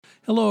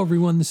Hello,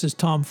 everyone. This is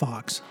Tom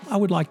Fox. I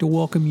would like to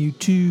welcome you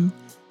to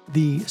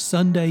the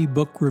Sunday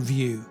Book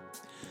Review.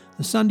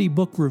 The Sunday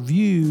Book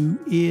Review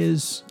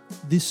is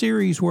the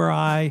series where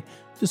I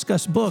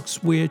discuss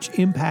books which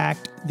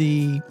impact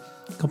the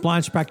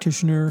compliance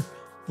practitioner,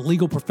 the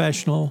legal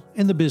professional,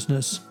 and the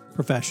business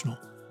professional.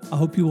 I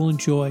hope you will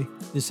enjoy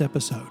this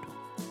episode.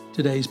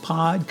 Today's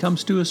pod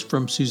comes to us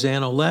from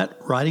Suzanne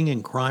Ouellette, writing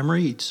in Crime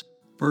Reads.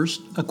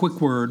 First, a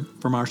quick word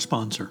from our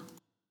sponsor.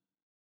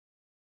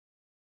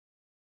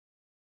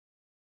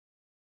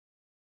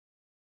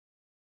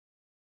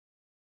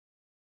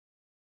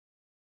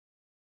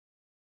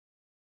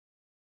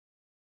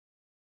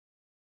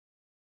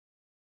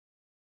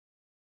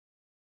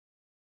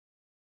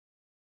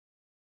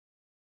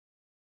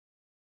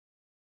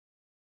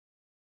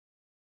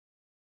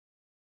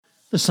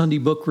 The Sunday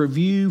Book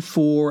Review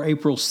for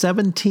April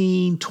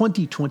 17,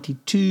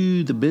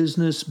 2022, the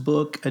Business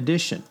Book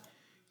Edition.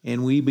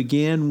 And we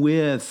begin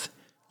with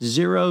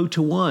 0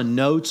 to 1,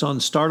 Notes on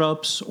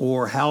Startups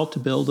or How to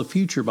Build a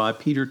Future by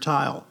Peter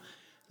Thiel.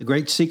 The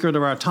great secret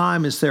of our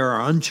time is there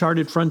are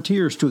uncharted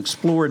frontiers to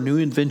explore, new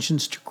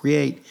inventions to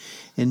create.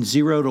 In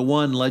 0 to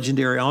 1,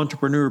 legendary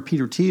entrepreneur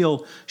Peter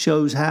Thiel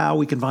shows how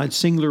we can find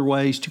singular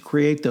ways to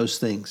create those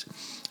things.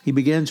 He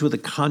begins with a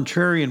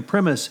contrarian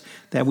premise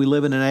that we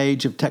live in an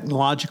age of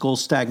technological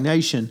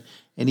stagnation,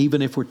 and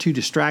even if we're too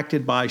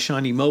distracted by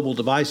shiny mobile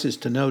devices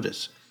to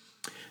notice,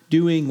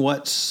 doing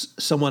what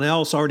someone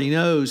else already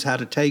knows how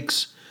to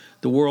takes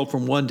the world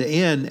from 1 to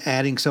N,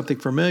 adding something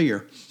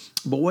familiar.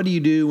 But what do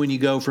you do when you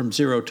go from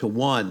 0 to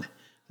 1?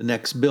 The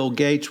next Bill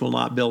Gates will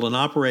not build an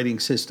operating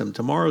system.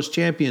 Tomorrow's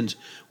champions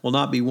will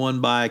not be won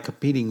by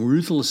competing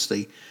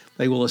ruthlessly.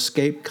 They will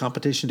escape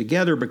competition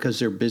together because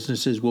their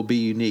businesses will be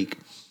unique.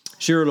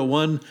 0 to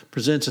 1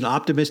 presents an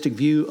optimistic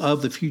view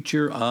of the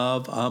future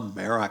of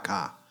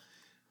America.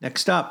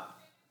 Next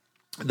up,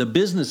 The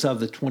Business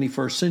of the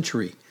 21st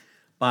Century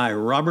by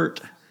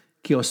Robert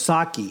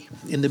Kiyosaki.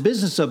 In The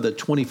Business of the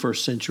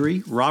 21st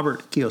Century,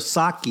 Robert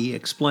Kiyosaki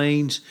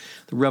explains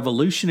the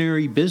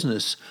revolutionary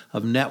business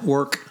of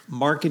network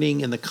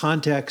marketing in the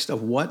context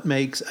of what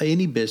makes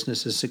any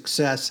business a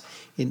success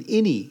in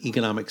any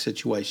economic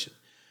situation.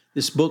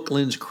 This book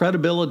lends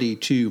credibility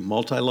to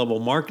multi-level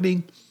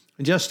marketing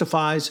and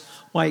justifies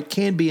why it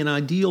can be an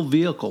ideal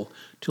vehicle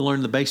to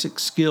learn the basic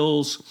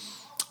skills,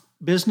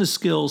 business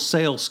skills,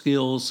 sales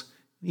skills,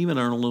 even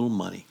earn a little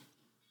money.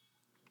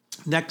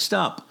 Next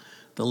up,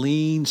 The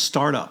Lean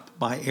Startup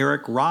by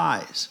Eric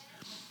Ries.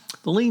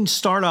 The Lean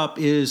Startup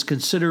is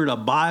considered a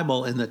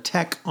Bible in the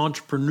tech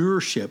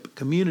entrepreneurship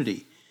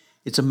community.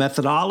 It's a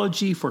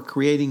methodology for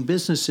creating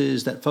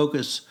businesses that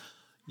focus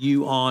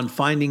you on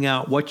finding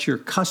out what your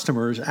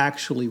customers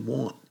actually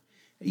want.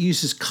 It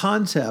uses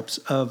concepts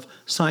of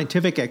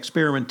scientific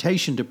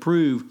experimentation to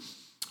prove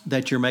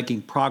that you're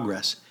making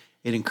progress.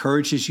 It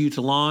encourages you to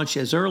launch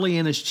as early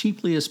and as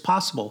cheaply as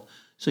possible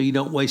so you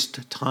don't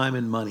waste time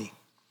and money.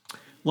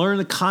 Learn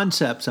the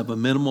concepts of a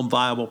minimum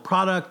viable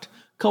product,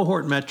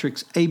 cohort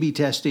metrics, A/B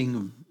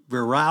testing,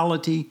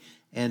 virality,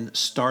 and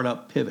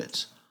startup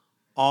pivots,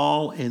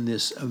 all in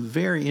this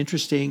very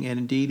interesting and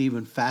indeed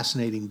even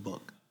fascinating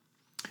book.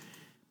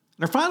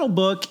 Our final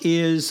book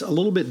is a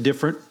little bit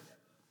different.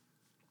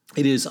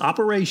 It is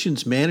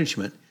Operations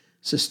Management,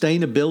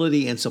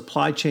 Sustainability and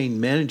Supply Chain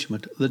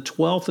Management, the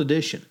 12th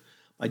edition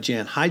by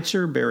Jan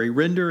Heitzer, Barry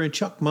Render, and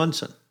Chuck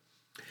Munson.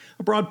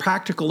 A broad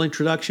practical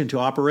introduction to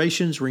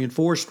operations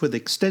reinforced with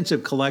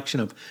extensive collection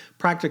of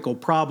practical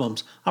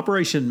problems.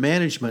 Operation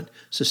Management,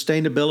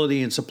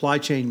 Sustainability and Supply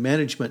Chain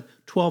Management,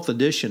 12th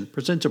edition,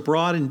 presents a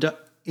broad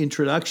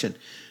introduction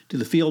to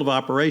the field of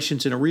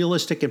operations in a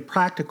realistic and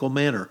practical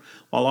manner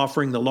while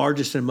offering the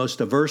largest and most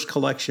diverse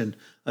collection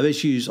of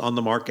issues on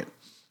the market.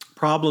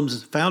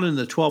 Problems found in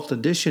the 12th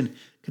edition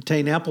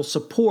contain ample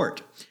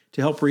support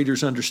to help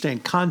readers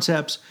understand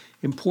concepts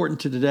important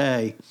to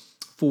today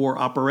for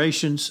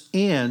operations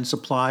and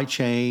supply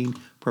chain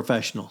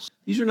professionals.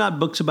 These are not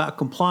books about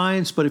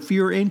compliance, but if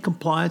you're in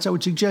compliance, I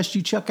would suggest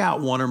you check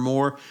out one or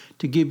more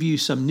to give you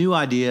some new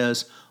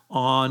ideas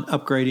on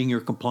upgrading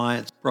your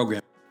compliance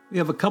program. We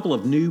have a couple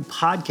of new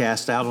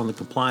podcasts out on the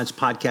Compliance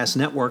Podcast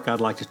Network I'd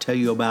like to tell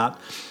you about.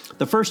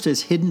 The first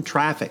is Hidden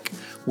Traffic,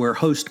 where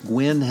host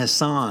Gwen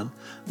Hassan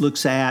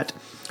looks at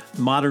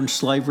modern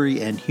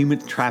slavery and human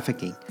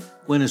trafficking.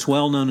 Gwen is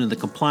well known in the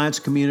compliance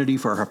community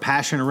for her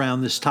passion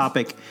around this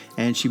topic,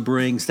 and she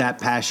brings that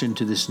passion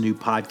to this new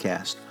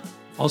podcast.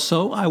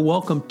 Also, I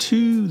welcome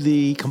to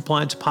the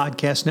Compliance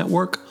Podcast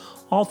Network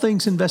All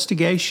Things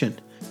Investigation,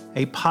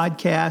 a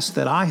podcast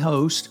that I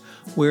host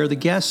where the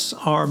guests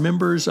are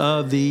members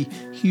of the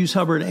Hughes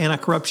Hubbard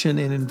Anti-Corruption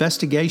and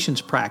Investigations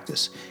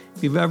practice.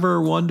 If you've ever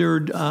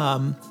wondered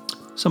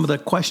some of the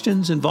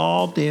questions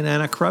involved in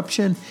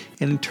anti-corruption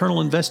and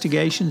internal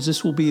investigations,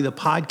 this will be the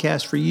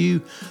podcast for you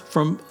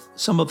from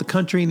some of the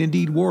country and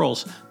indeed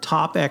world's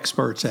top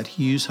experts at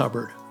Hughes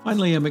Hubbard.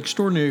 Finally, I'm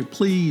extraordinarily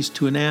pleased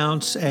to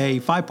announce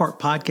a 5-part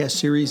podcast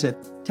series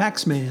at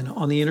Taxman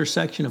on the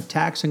intersection of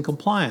tax and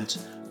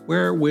compliance,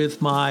 where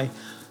with my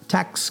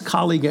tax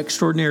colleague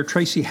extraordinaire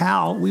Tracy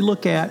Howell, we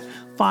look at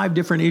 5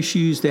 different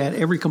issues that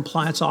every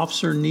compliance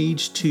officer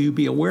needs to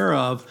be aware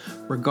of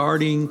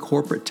regarding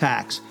corporate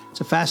tax.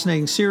 It's a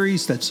fascinating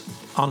series that's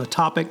on a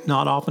topic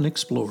not often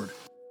explored.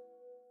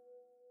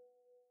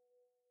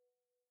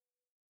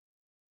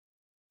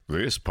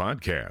 This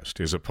podcast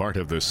is a part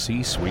of the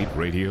C-Suite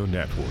Radio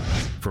Network.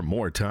 For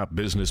more top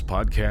business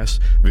podcasts,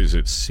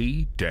 visit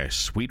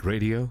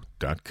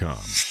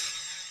c-suiteradio.com.